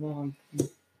 Yeah. No, I'm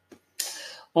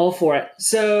all for it.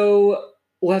 So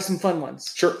we'll have some fun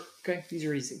ones. Sure. Okay. These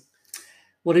are easy.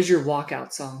 What is your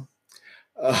walkout song?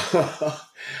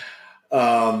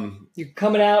 You're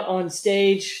coming out on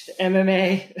stage,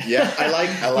 MMA. Yeah.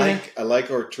 I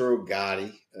like Arturo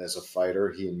Gatti as a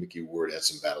fighter. He and Mickey Ward had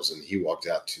some battles and he walked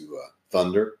out to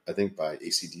Thunder, I think, by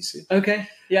AC/DC. Okay.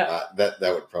 Yeah. That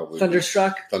would probably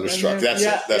Thunderstruck. Thunderstruck. That's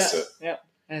it. That's it. Yeah.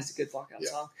 That's a good walkout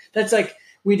song. That's like,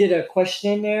 we did a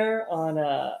questionnaire on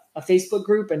a Facebook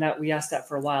group and that we asked that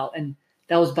for a while. And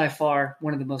that was by far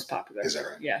one of the most popular. Is that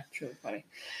right? Yeah. It's really funny.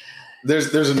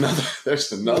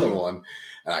 There's another one.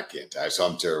 And I can't tell. So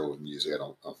I'm terrible with music. I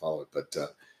don't follow it. But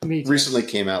recently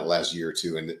came out last year or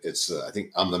two. And it's, I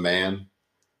think, I'm the Man.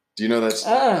 Do you know that's?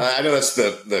 I know that's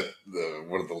the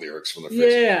one of the lyrics from the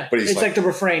phrase. Yeah, but it's like the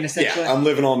refrain essentially. Yeah, I'm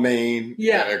living on Maine.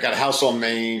 Yeah, I got a house on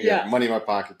Maine. Yeah, money in my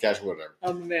pocket, cash, whatever.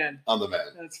 I'm the man. I'm the man.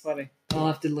 That's funny. I'll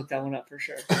have to look that one up for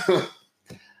sure.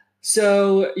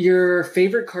 So, your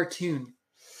favorite cartoon?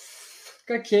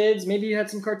 Got kids? Maybe you had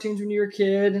some cartoons when you were a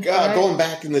kid. God, going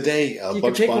back in the day,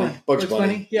 Bugs Bunny. Bugs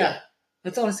Bunny. Yeah.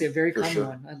 That's honestly a very common sure.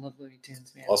 one. I love Looney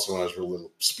Tunes, man. Also, when I was a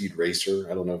little Speed Racer,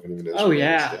 I don't know if anyone knows. Oh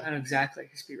yeah, I know exactly.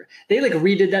 Speed Racer. They like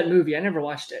redid that movie. I never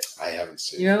watched it. I haven't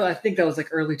seen it. I think that was like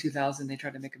early 2000. They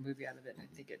tried to make a movie out of it, and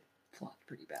I think it flopped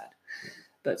pretty bad.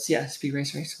 But yeah, Speed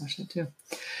Racer. I used to watch that too.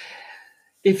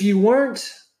 If you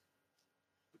weren't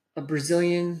a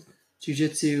Brazilian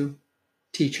jiu-jitsu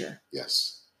teacher,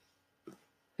 yes,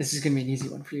 this is going to be an easy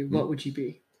one for you. What would you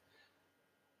be?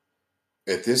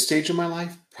 At this stage of my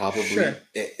life, probably. Sure.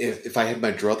 If I had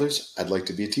my druthers, I'd like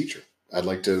to be a teacher. I'd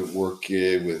like to work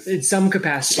with in some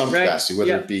capacity.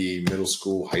 Whether it be middle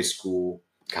school, high school,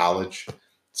 college,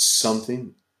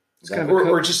 something,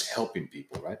 or just helping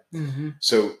people, right? Mm-hmm.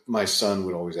 So my son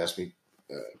would always ask me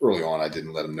early on. I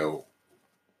didn't let him know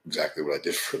exactly what I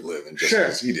did for a living, just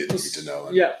because he didn't need to know.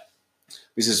 And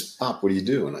he says, "Pop, what do you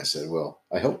do?" And I said, "Well,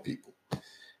 I help people."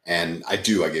 And I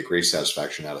do. I get great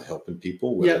satisfaction out of helping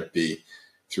people, whether it be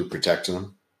through protecting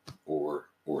them or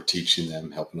teaching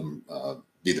them, helping them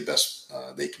be the best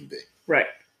they can be. Right.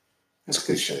 As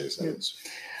cliche as that is.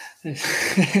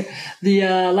 The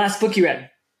last book you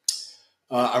read?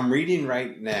 I'm reading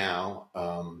right now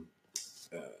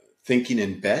Thinking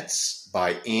in Bets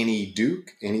by Annie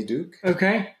Duke.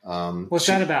 Okay. What's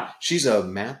that about? She's a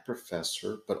math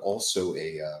professor, but also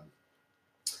a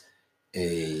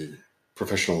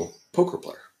professional poker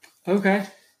player. Okay.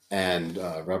 And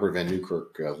Robert Van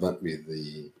Newkirk lent me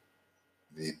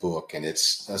the book, and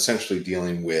it's essentially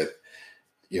dealing with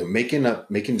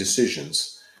making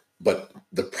decisions, but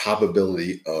the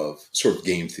probability of sort of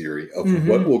game theory of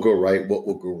what will go right, what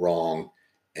will go wrong,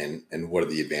 and what are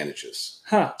the advantages.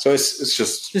 Huh. So it's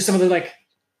just some of the like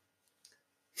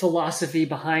philosophy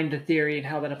behind the theory and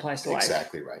how that applies to life.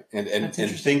 Exactly right. And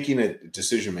thinking of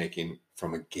decision making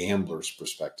from a gambler's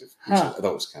perspective, which I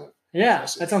thought was kind of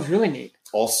that sounds really neat.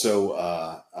 Also,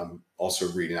 I'm also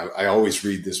reading. I always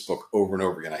read this book over and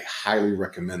over again. I highly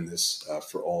recommend this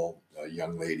for all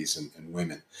young ladies and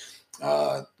women.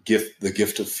 The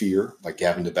Gift of Fear by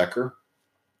Gavin de Becker,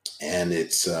 and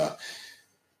it's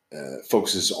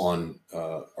focuses on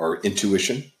our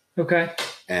intuition. Okay.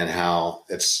 And how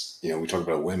it's, we talk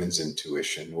about women's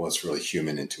intuition. Well, it's really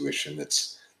human intuition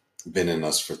that's been in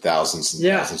us for thousands and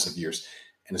thousands of years,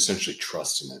 and essentially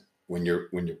trusting it. When your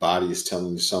body is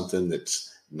telling you something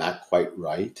that's not quite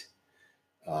right,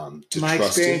 my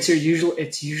experience here,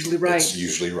 it's usually right. It's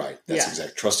usually right. That's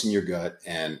exactly trusting your gut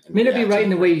and it may not be right in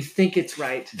the way you think it's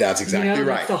right. That's exactly right.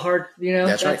 That's the hard.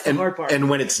 That's right. The hard part. And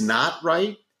when it's not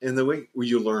right in the way,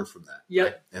 you learn from that. Yep.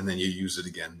 Right? And then you use it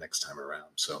again next time around.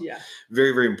 So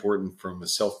very, very important from a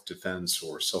self-defense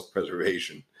or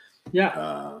self-preservation.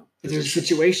 Yeah. If there's a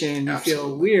situation and you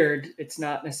feel weird, it's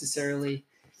not necessarily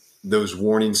those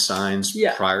warning signs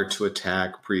prior to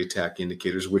attack, pre-attack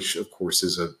indicators, which of course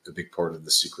is a big part of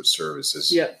the Secret Service,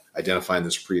 is identifying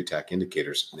those pre-attack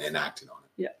indicators and acting on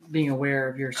it. Yeah, being aware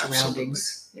of your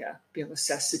surroundings. Absolutely. Yeah, be able to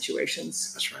assess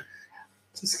situations. That's right.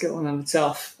 It's a skill in of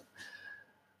itself.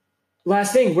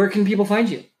 Last thing, where can people find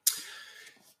you?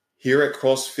 Here at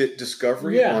CrossFit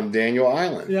Discovery on Daniel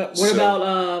Island. Yeah. What about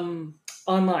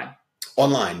online?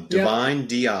 Online, Devine,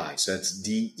 D-I. So that's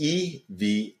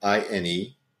DEVINE.com.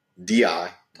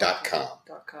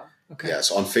 Okay. Yes,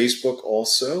 on Facebook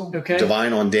also. Okay.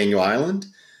 Devine on Daniel Island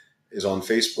is on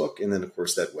Facebook. And then, of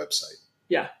course, that website.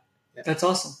 Yeah. That's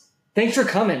awesome. Thanks for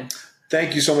coming.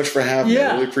 Thank you so much for having me.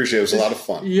 I really appreciate it. It was a lot of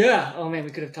fun. Yeah. Oh, man, we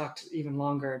could have talked even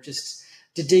longer just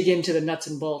to dig into the nuts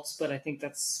and bolts, but I think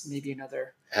that's maybe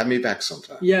another. Have me back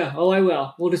sometime. Yeah. Oh, I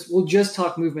will. We'll just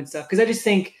talk movement stuff because I just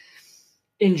think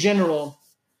in general,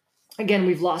 again,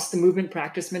 we've lost the movement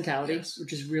practice mentality,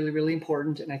 which is really, really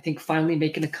important. And I think finally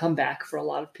making a comeback for a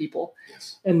lot of people.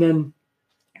 Yes. And then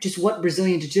just what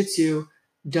Brazilian Jiu-Jitsu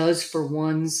does for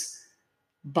one's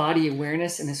body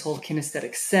awareness and this whole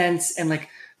kinesthetic sense. And like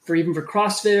for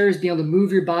CrossFitters, being able to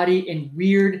move your body in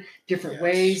weird, different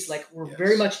ways. Like we're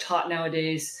very much taught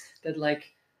nowadays that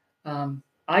like,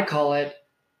 I call it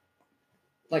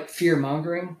like fear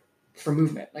mongering for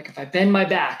movement. Like if I bend my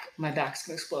back's going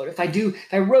to explode. If I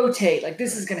rotate, like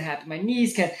this is going to happen. My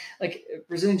knees can, like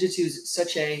Brazilian Jiu-Jitsu is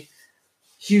such a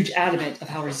huge adamant of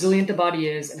how resilient the body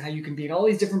is and how you can be in all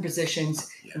these different positions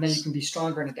and then you can be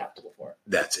stronger and adaptable for it.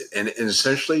 That's it. And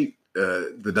essentially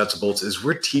the nuts and bolts is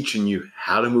we're teaching you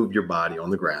how to move your body on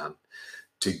the ground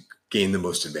to gain the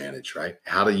most advantage, right?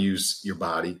 How to use your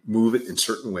body, move it in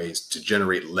certain ways to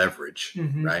generate leverage,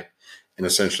 right? And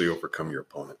essentially overcome your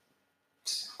opponent.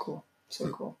 Cool. So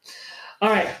cool. All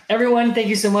right, everyone. Thank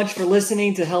you so much for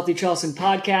listening to Healthy Charleston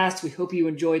podcast. We hope you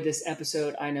enjoyed this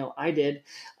episode. I know I did.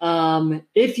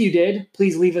 If you did,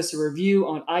 please leave us a review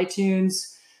on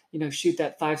iTunes, shoot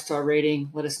that 5-star rating.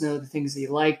 Let us know the things that you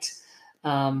liked.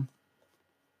 Believe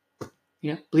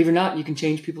it or not, you can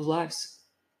change people's lives.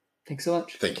 Thanks so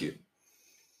much. Thank you.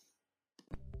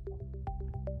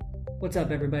 What's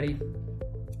up, everybody?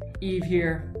 Eve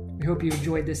here. We hope you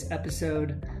enjoyed this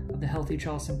episode of the Healthy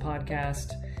Charleston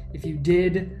podcast. If you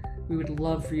did, we would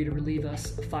love for you to leave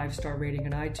us a 5-star rating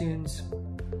on iTunes.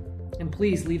 And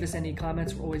please leave us any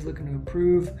comments. We're always looking to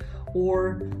improve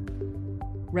or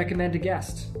recommend a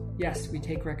guest. Yes, we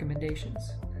take recommendations.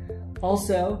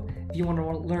 Also, if you want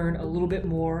to learn a little bit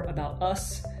more about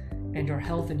us and our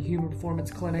health and human performance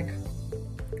clinic,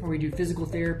 where we do physical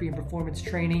therapy and performance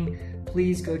training,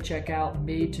 please go check out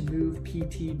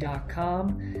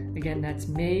made2movept.com. Again, that's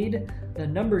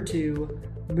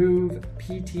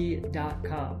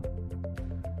made2movept.com.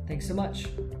 Thanks so much.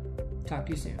 Talk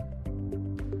to you soon.